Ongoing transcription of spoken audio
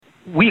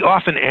we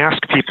often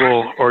ask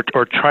people or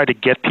try to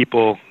get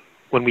people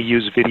when we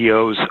use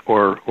videos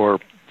or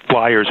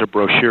flyers or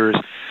brochures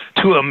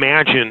to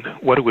imagine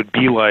what it would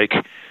be like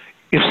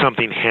if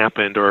something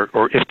happened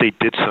or if they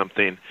did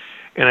something.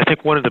 And I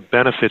think one of the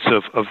benefits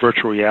of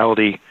virtual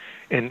reality,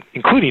 and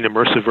including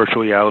immersive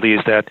virtual reality,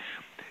 is that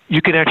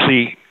you can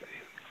actually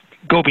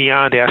go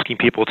beyond asking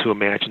people to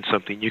imagine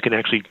something. You can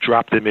actually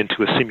drop them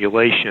into a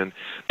simulation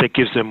that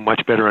gives them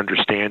much better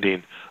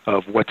understanding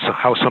of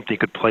how something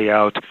could play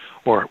out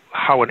or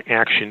how an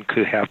action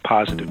could have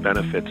positive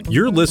benefits.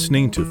 You're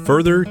listening to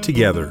Further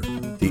Together,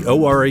 the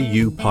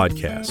ORAU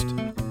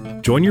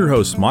podcast. Join your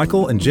hosts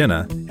Michael and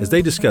Jenna as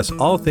they discuss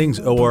all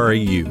things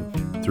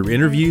ORAU through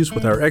interviews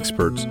with our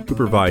experts who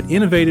provide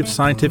innovative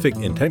scientific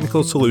and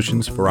technical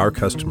solutions for our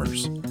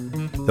customers.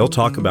 They'll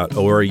talk about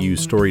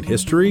ORAU's storied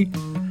history,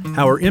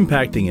 how we're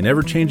impacting an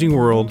ever-changing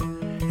world,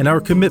 and our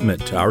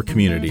commitment to our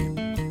community.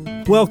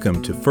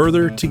 Welcome to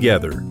Further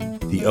Together,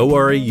 the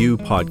ORAU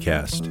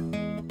podcast.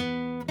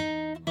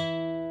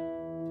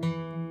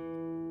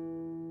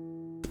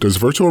 Does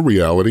virtual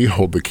reality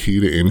hold the key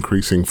to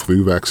increasing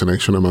flu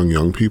vaccination among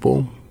young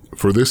people?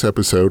 For this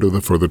episode of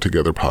the Further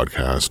Together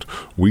podcast,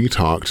 we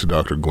talked to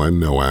Dr. Glen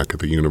Nowak at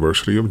the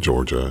University of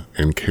Georgia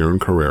and Karen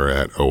Carera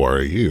at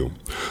ORAU.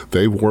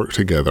 They've worked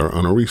together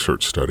on a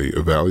research study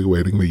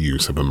evaluating the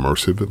use of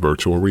immersive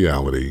virtual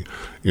reality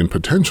in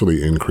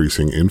potentially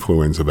increasing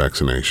influenza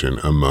vaccination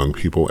among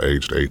people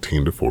aged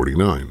 18 to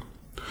 49.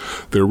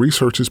 Their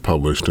research is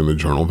published in the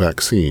journal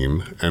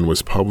Vaccine and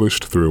was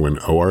published through an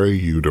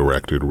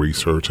ORAU-Directed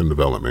Research and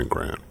Development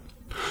grant.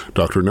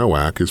 Dr.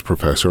 Nowak is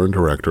professor and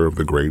director of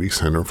the Grady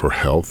Center for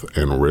Health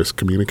and Risk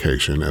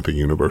Communication at the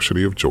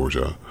University of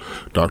Georgia.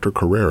 Dr.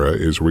 Carera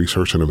is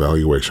research and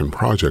evaluation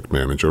project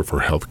manager for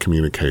health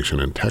communication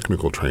and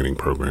technical training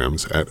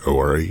programs at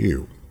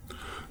ORAU.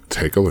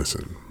 Take a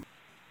listen.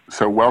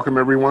 So welcome,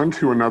 everyone,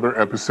 to another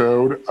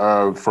episode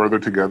of Further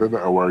Together, the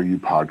ORAU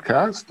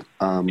podcast.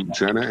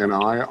 Jenna and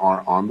I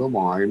are on the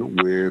line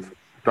with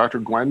Dr.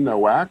 Glen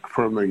Nowak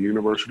from the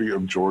University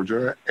of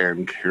Georgia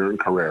and Karen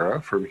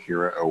Carera from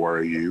here at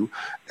ORAU.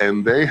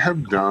 And they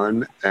have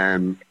done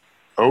an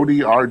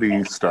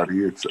ODRD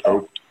study. It's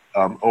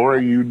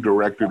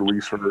ORAU-Directed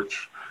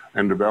Research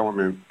and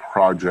Development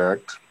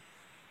project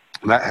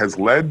that has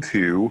led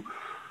to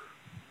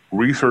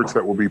research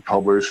that will be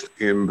published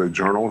in the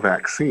journal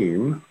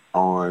Vaccine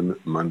on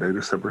Monday,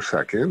 December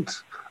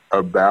 2nd,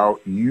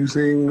 about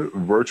using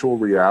virtual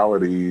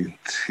reality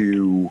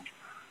to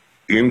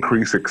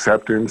increase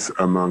acceptance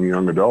among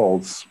young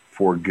adults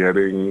for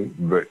getting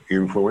the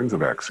influenza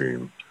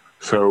vaccine.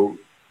 So,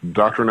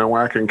 Dr.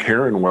 Nowak and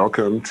Karen,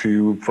 welcome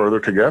to Further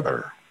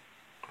Together.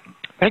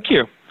 Thank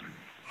you.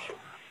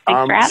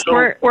 Thanks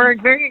for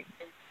asking.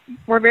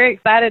 We're very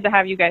excited to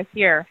have you guys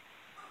here.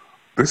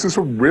 This is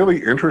a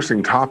really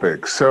interesting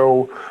topic.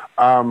 So,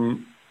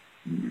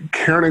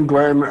 Karen and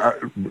Glen,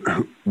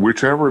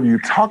 whichever of you,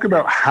 talk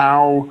about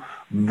how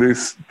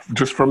this,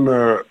 just from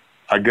the,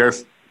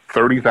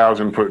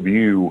 30,000 foot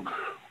view,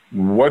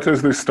 what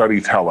does this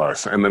study tell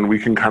us? And then we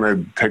can kind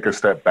of take a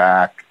step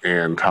back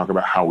and talk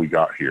about how we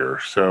got here.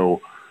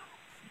 So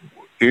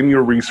in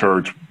your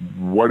research,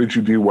 what did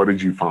you do? What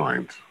did you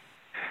find?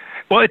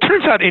 Well, it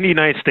turns out in the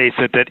United States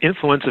that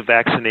influenza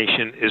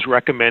vaccination is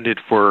recommended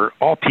for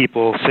all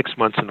people 6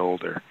 months and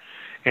older.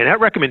 And that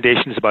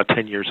recommendation is about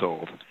 10 years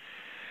old.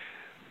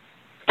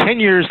 10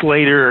 years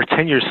later, or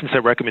 10 years since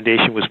that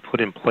recommendation was put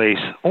in place,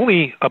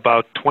 only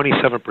about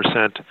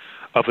 27%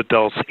 of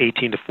adults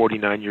 18 to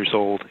 49 years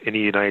old in the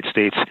United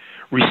States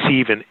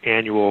receive an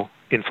annual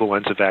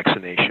influenza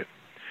vaccination.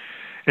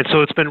 And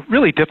so it's been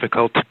really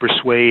difficult to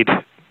persuade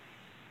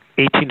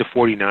 18 to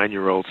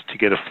 49-year-olds to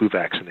get a flu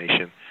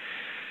vaccination.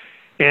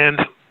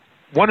 And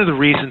one of the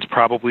reasons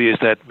probably is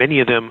that many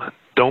of them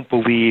don't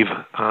believe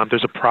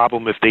there's a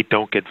problem if they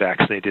don't get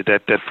vaccinated,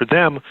 that for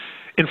them,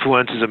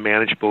 influenza is a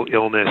manageable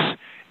illness,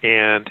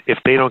 and if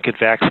they don't get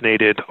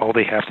vaccinated, all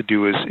they have to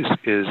do is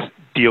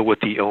deal with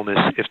the illness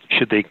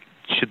should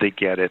they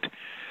get it.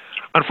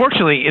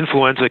 Unfortunately,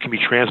 influenza can be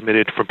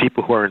transmitted from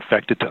people who are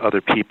infected to other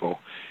people,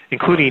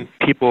 including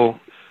people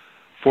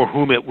for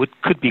whom it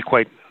could be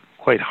quite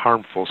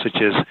harmful,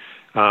 such as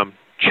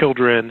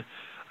children,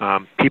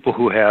 people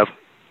who have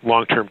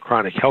long-term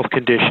chronic health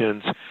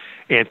conditions,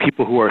 and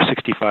people who are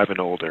 65 and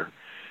older.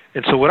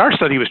 And so what our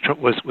study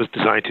was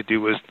designed to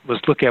do was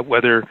look at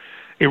whether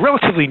a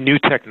relatively new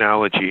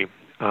technology,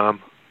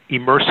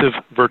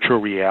 immersive virtual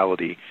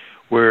reality,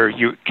 where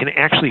you can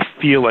actually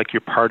feel like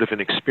you're part of an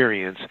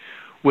experience,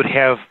 would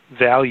have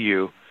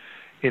value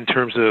in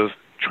terms of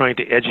trying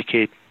to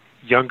educate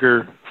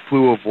younger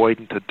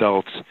flu-avoidant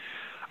adults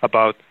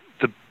about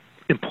the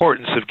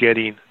importance of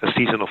getting a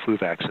seasonal flu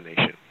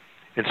vaccination.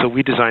 And so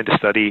we designed a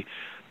study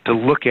to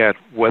look at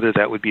whether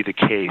that would be the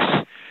case.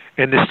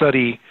 And the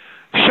study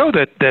showed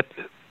that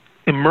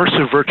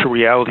immersive virtual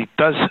reality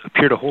does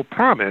appear to hold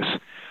promise,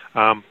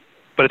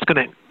 but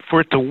for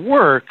it to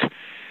work,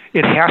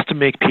 it has to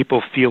make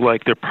people feel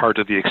like they're part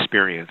of the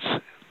experience.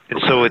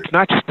 And so it's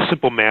not just a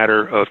simple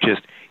matter of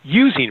just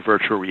using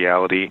virtual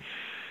reality.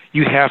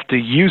 you have to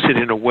use it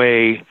in a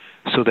way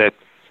so that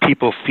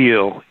people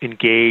feel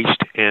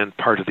engaged and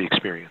part of the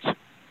experience.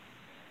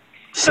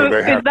 So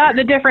is that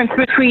the difference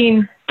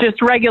between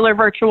just regular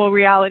virtual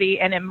reality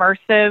and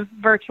immersive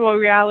virtual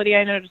reality?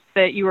 I noticed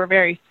that you were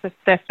very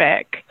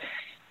specific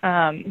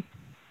about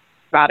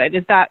it.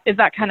 Is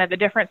that kind of the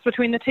difference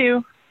between the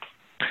two?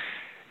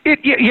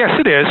 Yes,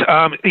 it is.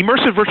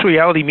 Immersive virtual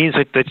reality means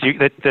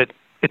that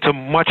it's a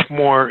much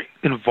more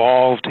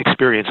involved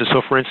experience. And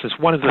so, for instance,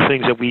 one of the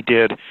things that we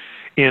did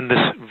in this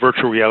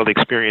virtual reality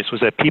experience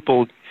was that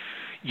people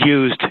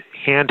used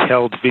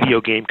handheld video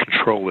game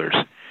controllers.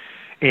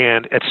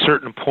 And at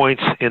certain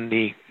points in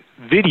the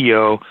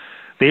video,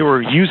 they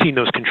were using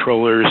those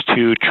controllers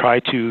to try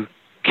to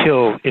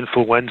kill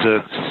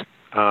influenza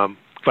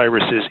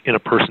viruses in a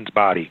person's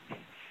body.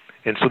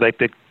 And so that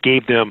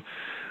gave them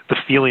the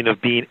feeling of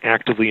being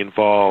actively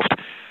involved.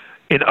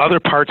 In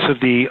other parts of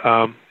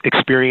the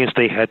experience,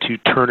 they had to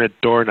turn a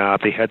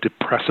doorknob. They had to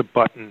press a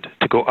button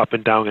to go up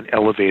and down an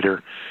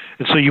elevator.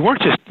 And so you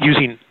weren't just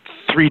using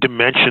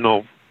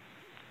three-dimensional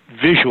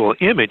visual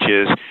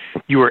images,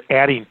 you were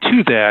adding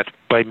to that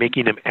by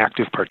making them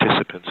active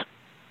participants.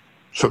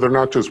 So they're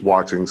not just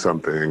watching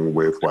something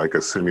with like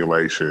a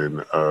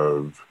simulation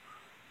of,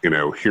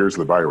 here's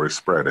the virus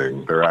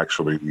spreading. They're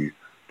actually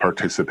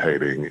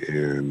participating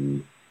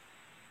in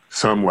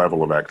some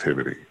level of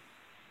activity.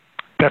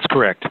 That's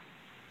correct.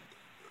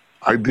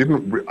 I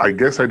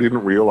guess I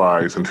didn't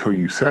realize until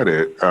you said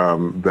it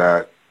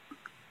that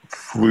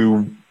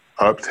flu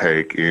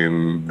uptake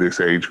in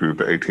this age group,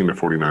 the 18 to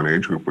 49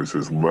 age group, was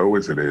as low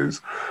as it is.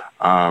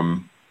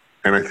 And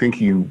I think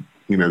you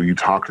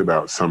talked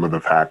about some of the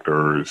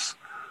factors.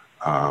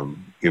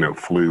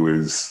 Flu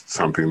is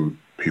something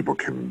people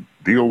can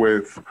deal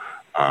with.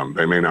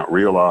 They may not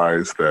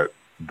realize that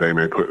they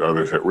may put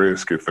others at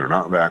risk if they're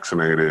not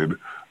vaccinated,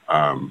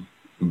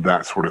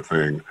 that sort of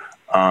thing.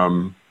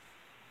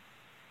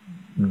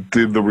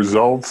 Did the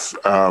results,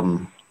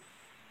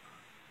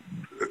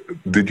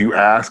 did you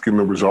ask in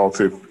the results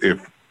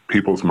if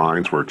people's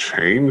minds were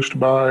changed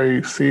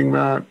by seeing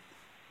that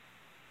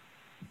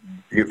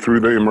through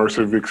the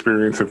immersive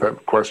experience, if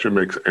that question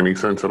makes any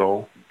sense at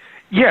all?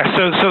 Yeah,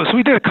 so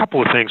we did a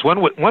couple of things.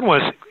 One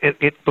was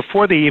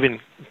before they even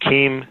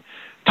came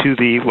to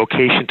the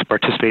location to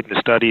participate in the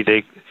study,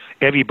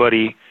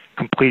 everybody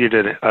completed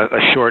a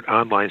short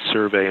online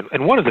survey.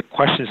 And one of the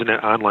questions in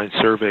that online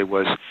survey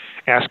was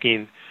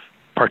asking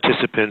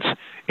participants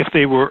if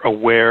they were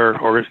aware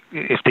or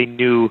if they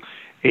knew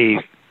a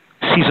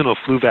seasonal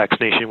flu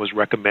vaccination was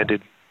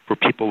recommended for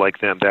people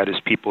like them, that is,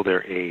 people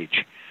their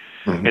age.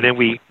 Mm-hmm. And then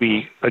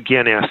we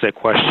again asked that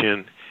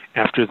question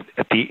at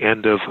the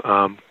end of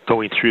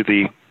going through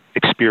the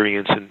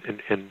experience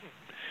and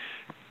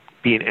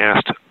being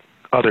asked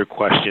other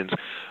questions.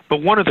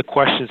 But one of the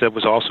questions that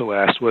was also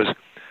asked was,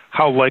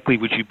 how likely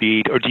would you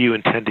be, or do you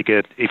intend to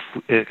get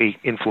a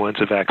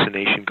influenza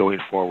vaccination going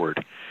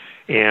forward?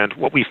 And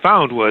what we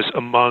found was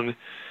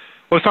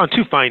we found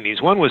two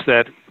findings. One was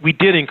that we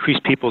did increase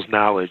people's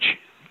knowledge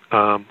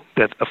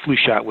that a flu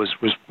shot was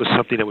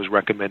something that was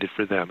recommended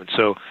for them. And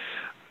so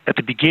at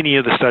the beginning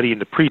of the study in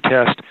the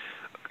pretest,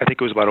 I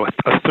think it was about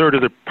a third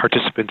of the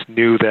participants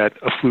knew that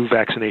a flu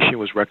vaccination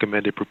was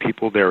recommended for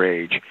people their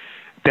age.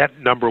 That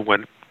number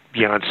went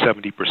beyond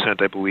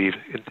 70%, I believe,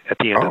 at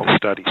the end of the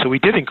study. So we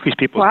did increase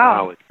people's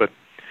knowledge. But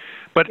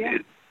yeah.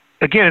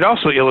 Again, it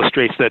also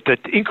illustrates that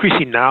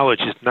increasing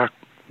knowledge is not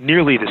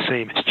nearly the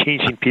same as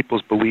changing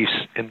people's beliefs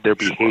and their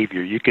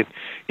behavior. You can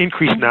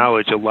increase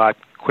knowledge a lot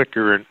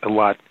quicker and a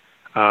lot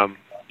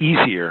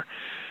easier.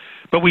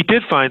 But we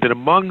did find that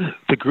among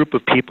the group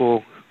of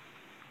people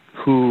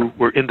who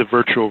were in the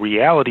virtual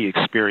reality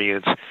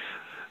experience,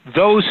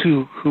 those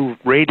who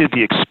rated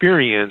the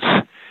experience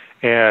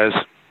as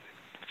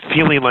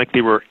feeling like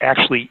they were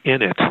actually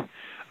in it,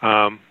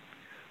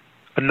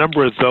 a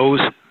number of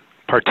those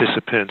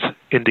participants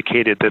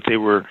indicated that they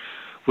would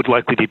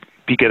likely to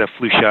get a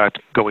flu shot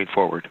going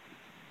forward.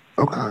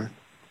 Okay.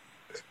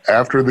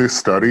 After this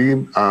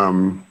study,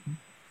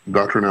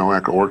 Dr.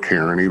 Nowak or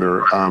Karen,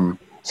 either,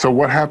 so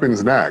what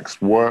happens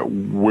next?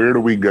 Where do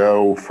we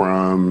go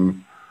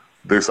from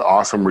this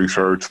awesome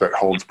research that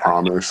holds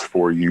promise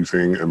for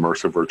using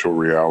immersive virtual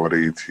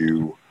reality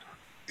to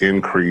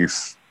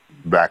increase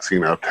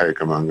vaccine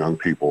uptake among young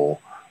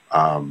people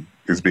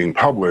is being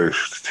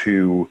published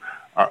to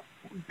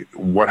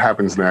what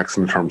happens next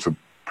in terms of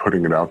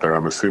putting it out there?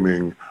 I'm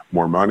assuming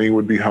more money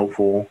would be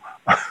helpful,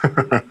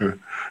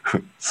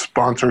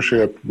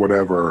 sponsorship,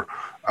 whatever,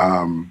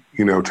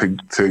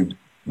 to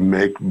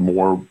make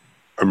more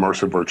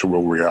immersive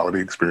virtual reality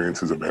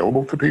experiences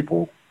available to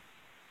people?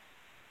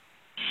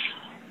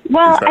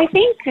 Well, I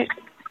think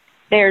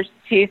there's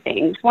two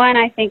things. One,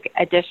 I think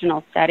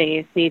additional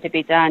studies need to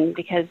be done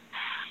because,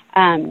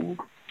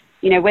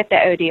 with the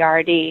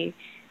ODRD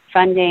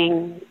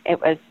funding,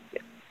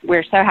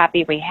 we're so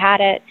happy we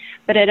had it,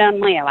 but it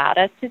only allowed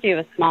us to do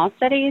a small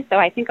study. So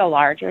I think a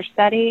larger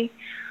study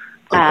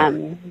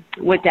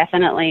would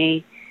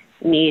definitely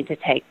need to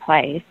take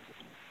place.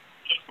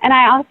 And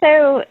I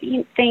also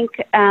think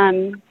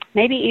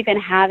maybe even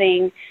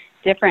having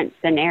different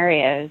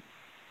scenarios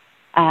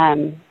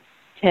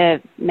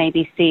to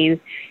maybe see,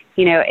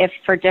 if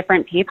for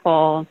different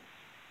people,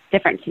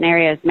 different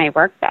scenarios may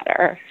work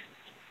better.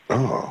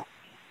 Oh,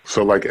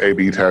 so like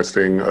A/B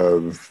testing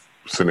of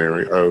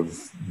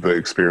the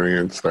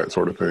experience, that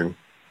sort of thing.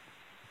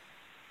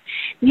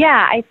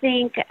 Yeah, I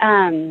think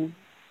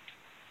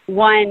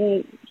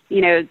one,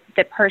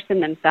 the person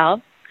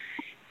themselves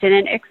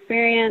didn't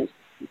experience,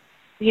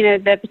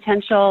 the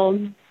potential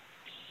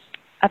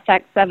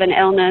effects of an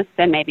illness,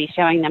 and maybe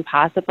showing them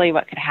possibly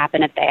what could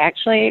happen if they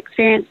actually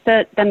experienced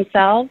it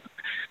themselves,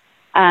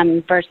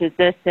 versus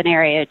this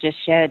scenario just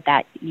showed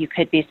that you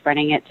could be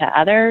spreading it to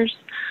others.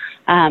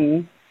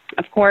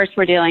 Of course,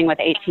 we're dealing with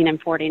 18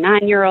 and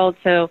 49-year-olds,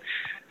 so,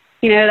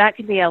 that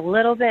could be a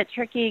little bit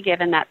tricky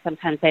given that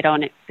sometimes they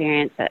don't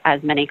experience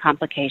as many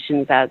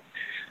complications as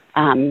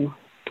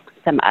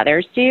some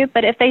others do.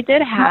 But if they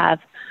did have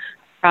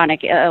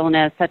chronic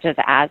illness such as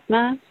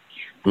asthma,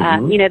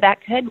 that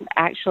could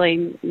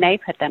actually may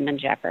put them in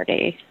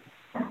jeopardy.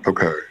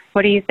 Okay.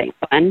 What do you think,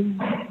 Glenn?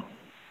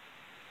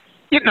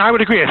 Yeah, no, I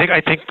would agree. I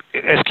think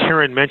as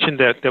Karen mentioned,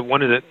 that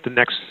one of the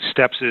next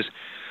steps is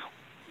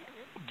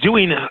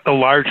doing a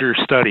larger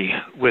study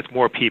with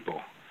more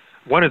people.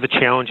 One of the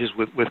challenges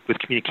with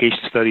communication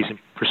studies and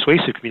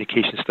persuasive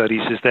communication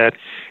studies is that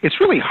it's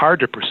really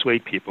hard to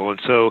persuade people. And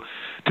so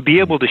to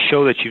be able to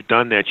show that you've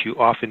done that, you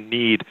often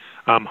need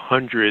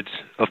hundreds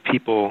of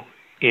people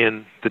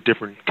in the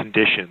different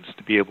conditions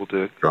to be able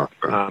to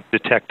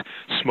detect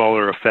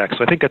smaller effects.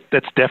 So I think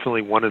that's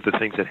definitely one of the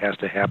things that has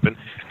to happen.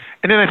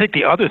 And then I think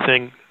the other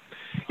thing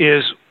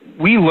is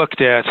we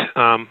looked at,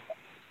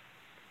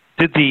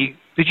 did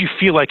you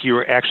feel like you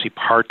were actually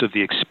part of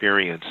the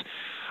experience?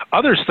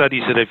 Other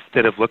studies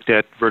that have looked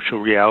at virtual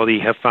reality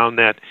have found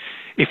that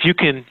if you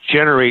can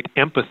generate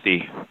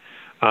empathy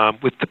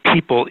with the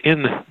people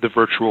in the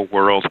virtual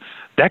world,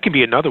 that can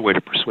be another way to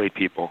persuade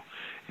people.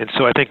 And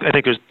so I think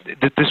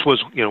this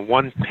was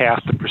one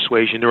path to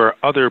persuasion. There are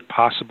other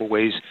possible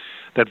ways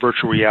that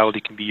virtual reality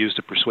can be used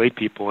to persuade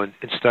people, and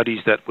studies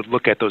that would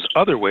look at those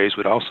other ways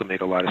would also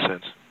make a lot of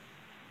sense.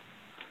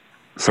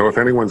 So if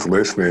anyone's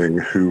listening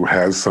who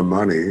has some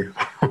money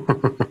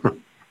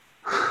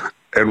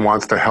and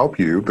wants to help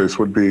you, this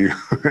would be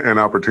an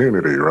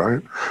opportunity,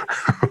 right?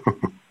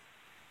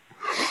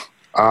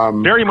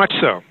 Very much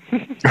so.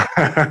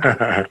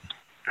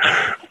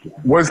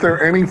 Was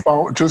there any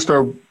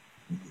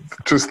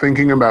just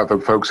thinking about the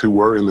folks who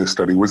were in this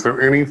study, was there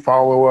any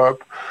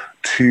follow-up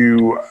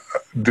to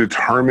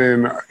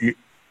determine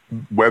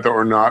whether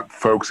or not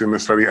folks in the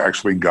study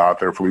actually got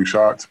their flu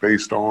shots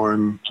based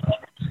on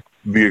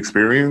the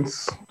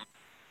experience?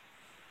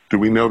 Do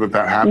we know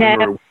that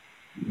happened, or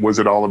was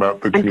it all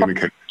about the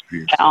communication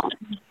piece?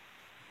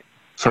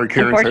 Sorry,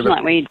 Karen,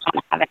 unfortunately, we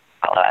don't have any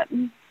follow-up.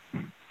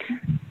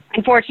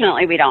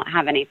 Unfortunately, we don't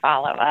have any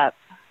follow-up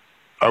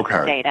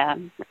data.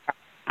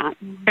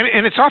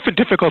 And it's often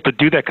difficult to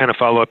do that kind of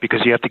follow-up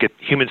because you have to get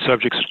human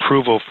subjects'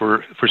 approval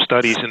for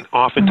studies, and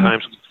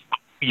oftentimes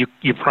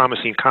you're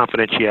promising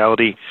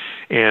confidentiality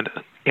and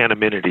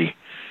anonymity.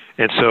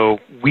 And so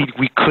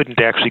we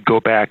couldn't actually go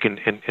back and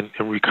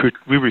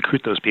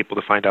recruit those people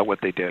to find out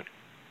what they did.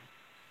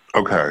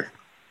 Okay.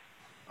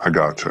 I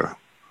gotcha.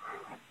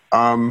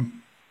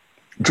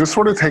 Just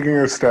sort of taking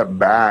a step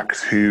back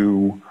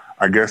to,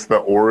 I guess, the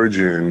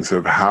origins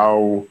of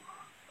how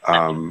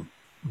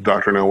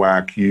Dr.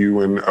 Nowak, you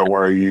and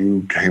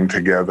ORAU came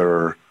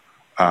together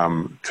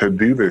to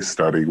do this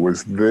study.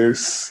 Was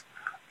this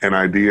an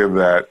idea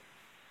that,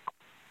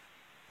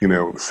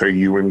 say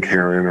you and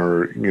Karen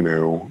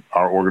or,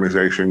 our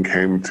organization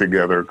came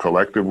together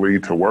collectively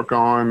to work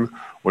on?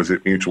 Was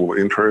it mutual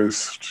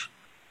interest?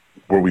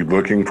 Were we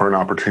looking for an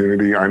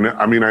opportunity? I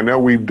know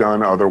we've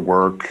done other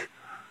work,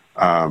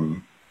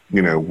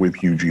 with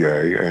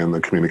UGA and the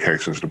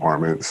communications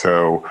department.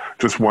 So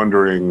just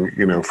wondering,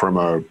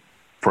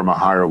 from a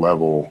higher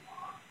level,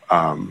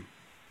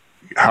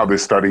 how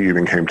this study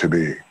even came to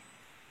be.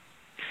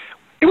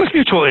 It was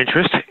mutual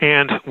interest,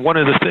 and one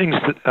of the things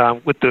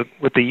that with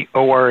the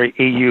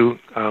ORAU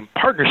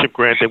partnership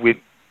grant that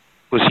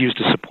was used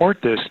to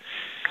support this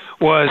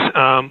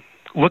was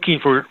looking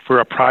for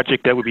a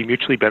project that would be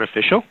mutually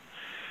beneficial.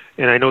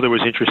 And I know there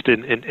was interest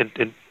in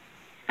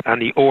on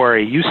the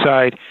ORAU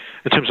side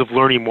in terms of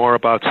learning more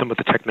about some of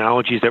the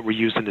technologies that were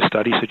used in the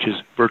study, such as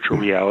virtual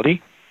reality.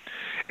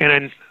 And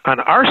then on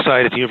our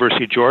side at the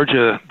University of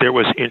Georgia, there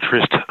was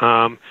interest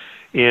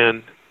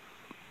in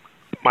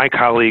my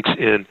colleagues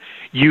in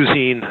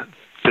using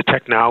the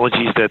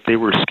technologies that they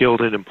were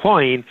skilled in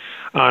employing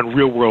on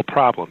real-world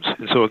problems.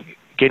 And so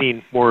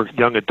getting more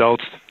young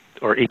adults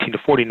or 18 to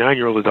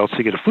 49-year-old adults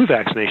to get a flu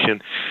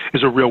vaccination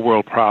is a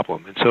real-world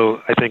problem. And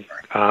so I think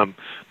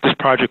this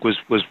project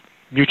was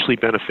mutually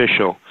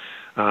beneficial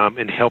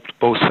and helped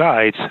both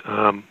sides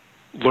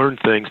learn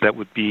things that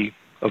would be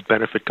of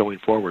benefit going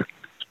forward.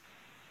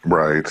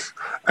 Right.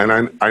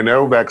 And I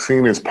know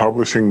Vaccine is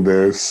publishing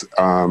this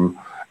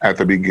at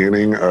the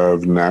beginning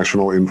of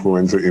National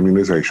Influenza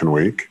Immunization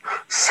Week.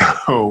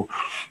 So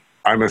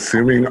I'm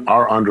assuming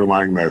our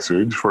underlying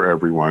message for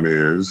everyone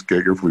is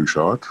get your flu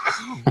shot.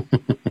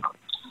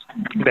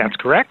 That's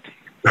correct.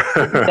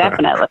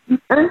 Definitely.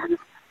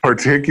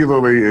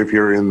 Particularly if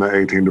you're in the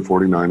 18 to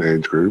 49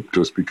 age group,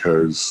 just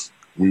because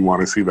we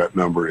want to see that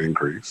number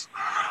increase.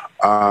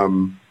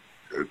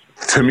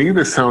 To me,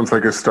 this sounds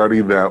like a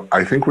study that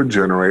I think would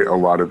generate a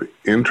lot of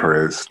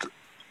interest.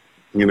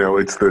 You know,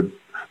 it's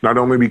not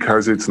only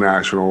because it's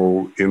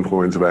National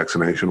Influenza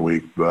Vaccination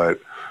Week, but,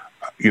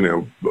 you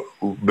know,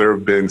 there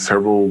have been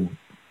several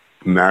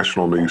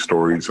national news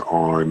stories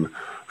on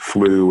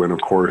flu. And of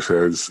course,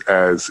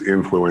 as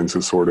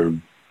influenza sort of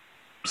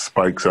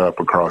spikes up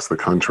across the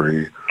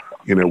country,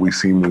 you know, we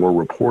see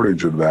more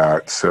reportage of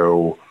that.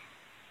 So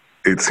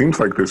it seems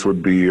like this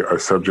would be a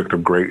subject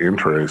of great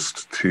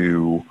interest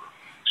to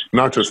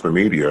not just the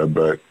media,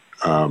 but,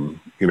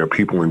 you know,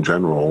 people in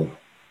general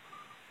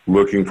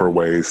looking for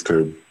ways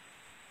to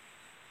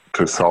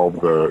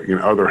solve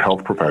other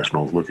health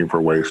professionals looking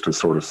for ways to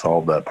sort of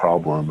solve that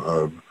problem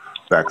of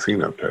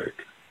vaccine uptake.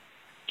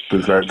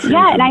 Does that seem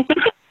and I think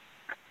it's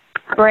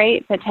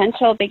great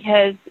potential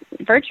because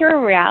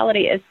virtual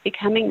reality is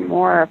becoming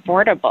more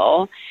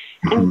affordable.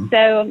 Mm-hmm. And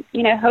so,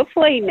 you know,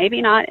 hopefully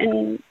maybe not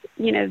in,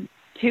 you know,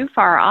 too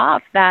far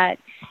off that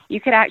you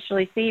could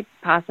actually see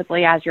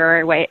possibly as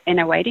you're in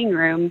a waiting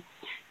room,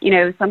 you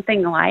know,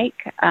 something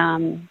like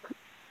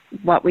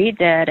what we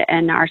did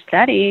in our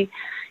study,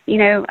 you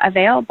know,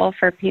 available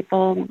for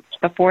people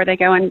before they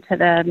go into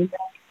the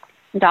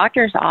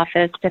doctor's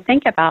office to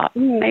think about,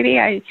 maybe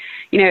I,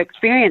 you know,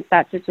 experience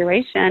that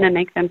situation and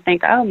make them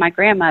think, oh, my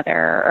grandmother,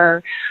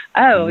 or,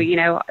 oh, you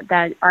know,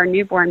 that our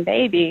newborn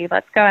baby,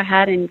 let's go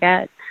ahead and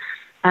get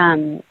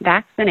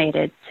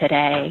vaccinated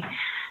today.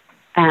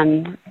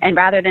 And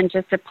rather than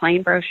just a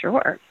plain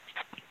brochure.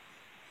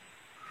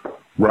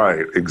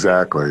 Right,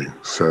 exactly.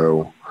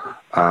 So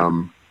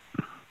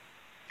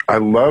I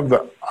love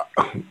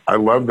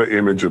the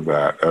image of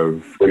that,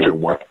 of, you know,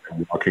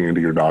 walking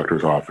into your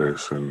doctor's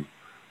office and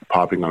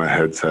popping on a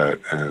headset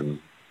and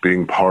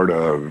being part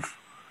of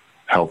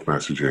health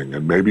messaging.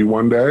 And maybe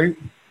one day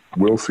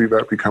we'll see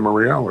that become a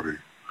reality.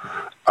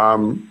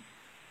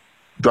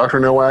 Dr.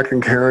 Nowak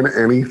and Karen,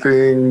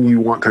 anything you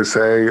want to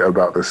say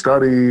about the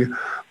study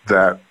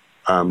that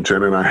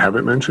Jen and I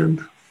haven't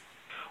mentioned?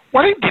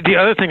 Well, I think the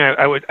other thing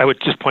I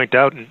would just point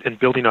out, and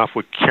building off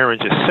what Karen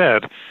just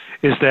said,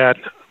 is that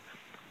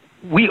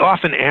we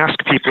often ask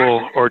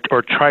people or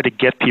try to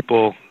get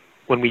people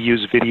when we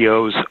use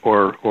videos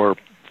or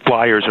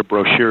flyers or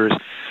brochures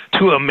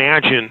to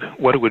imagine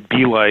what it would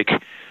be like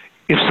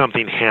if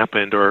something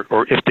happened or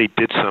if they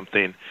did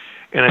something.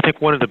 And I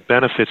think one of the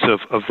benefits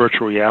of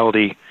virtual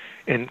reality,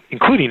 and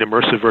including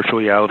immersive virtual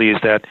reality,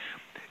 is that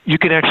you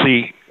can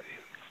actually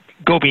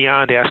go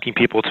beyond asking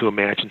people to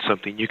imagine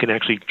something. You can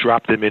actually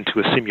drop them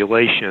into a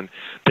simulation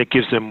that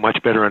gives them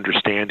much better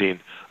understanding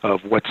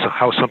of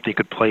how something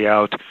could play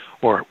out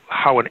or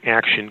how an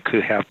action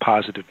could have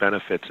positive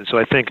benefits. And so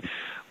I think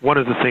one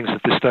of the things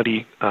that this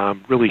study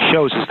really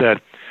shows is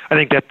that I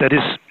think that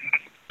is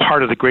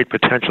part of the great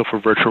potential for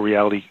virtual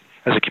reality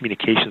as a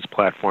communications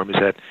platform, is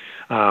that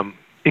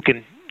it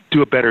can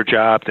do a better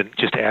job than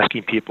just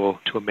asking people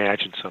to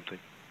imagine something.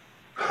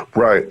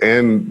 Right,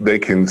 and they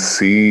can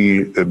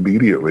see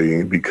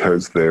immediately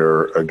because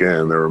they're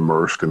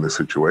immersed in the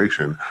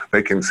situation.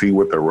 They can see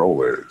what their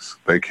role is.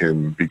 They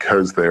can,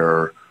 because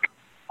they're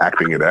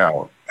acting it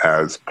out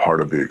as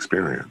part of the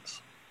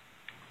experience.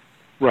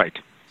 Right.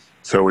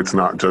 So it's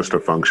not just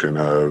a function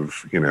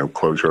of, you know,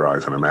 close your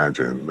eyes and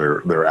imagine.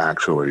 They're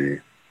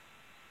actually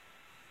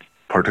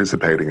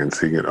participating and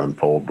seeing it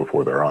unfold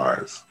before their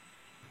eyes.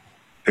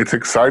 It's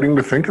exciting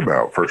to think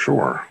about, for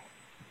sure.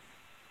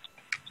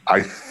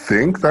 I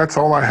think that's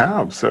all I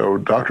have. So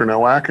Dr.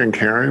 Nowak and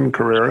Karen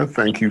Carera,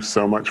 thank you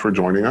so much for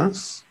joining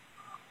us.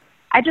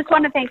 I just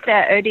want to thank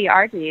the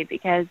ODRD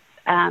because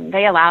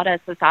they allowed us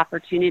this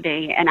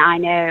opportunity. And I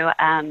know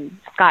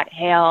Scott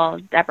Hale,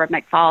 Deborah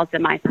McFalls,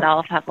 and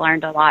myself have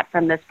learned a lot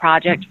from this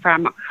project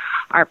from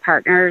our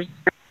partners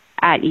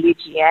at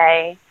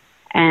UGA.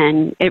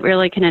 And it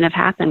really couldn't have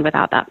happened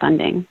without that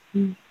funding.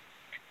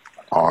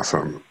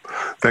 Awesome.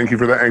 Thank you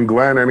for that. And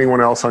Glenn,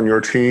 anyone else on your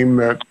team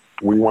that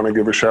we want to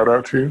give a shout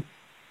out to?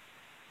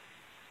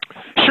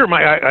 Sure.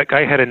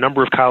 I had a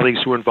number of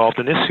colleagues who were involved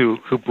in this who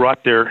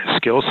brought their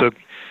skills. So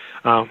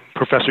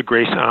Professor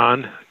Grace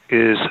Ahn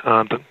is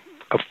a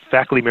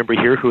faculty member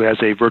here who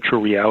has a virtual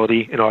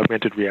reality and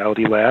augmented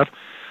reality lab.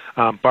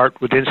 Bart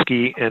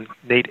Wadinsky and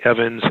Nate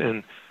Evans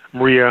and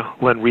Maria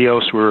Len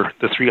Rios were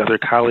the three other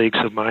colleagues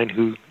of mine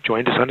who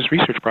joined us on this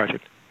research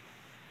project.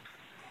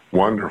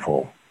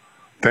 Wonderful.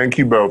 Thank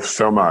you both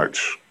so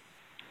much.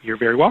 You're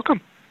very welcome.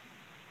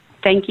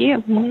 Thank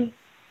you.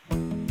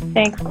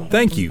 Thanks.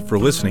 Thank you for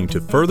listening to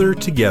Further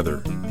Together,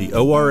 the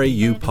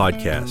ORAU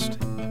podcast.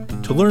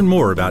 To learn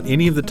more about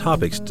any of the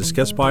topics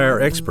discussed by our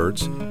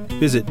experts,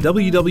 visit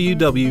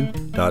www.orau.org.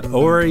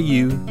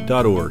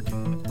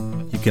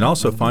 You can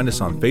also find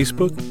us on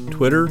Facebook,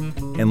 Twitter,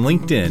 and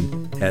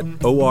LinkedIn at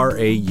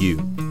ORAU,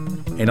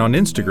 and on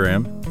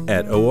Instagram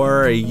at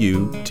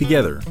ORAU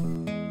Together.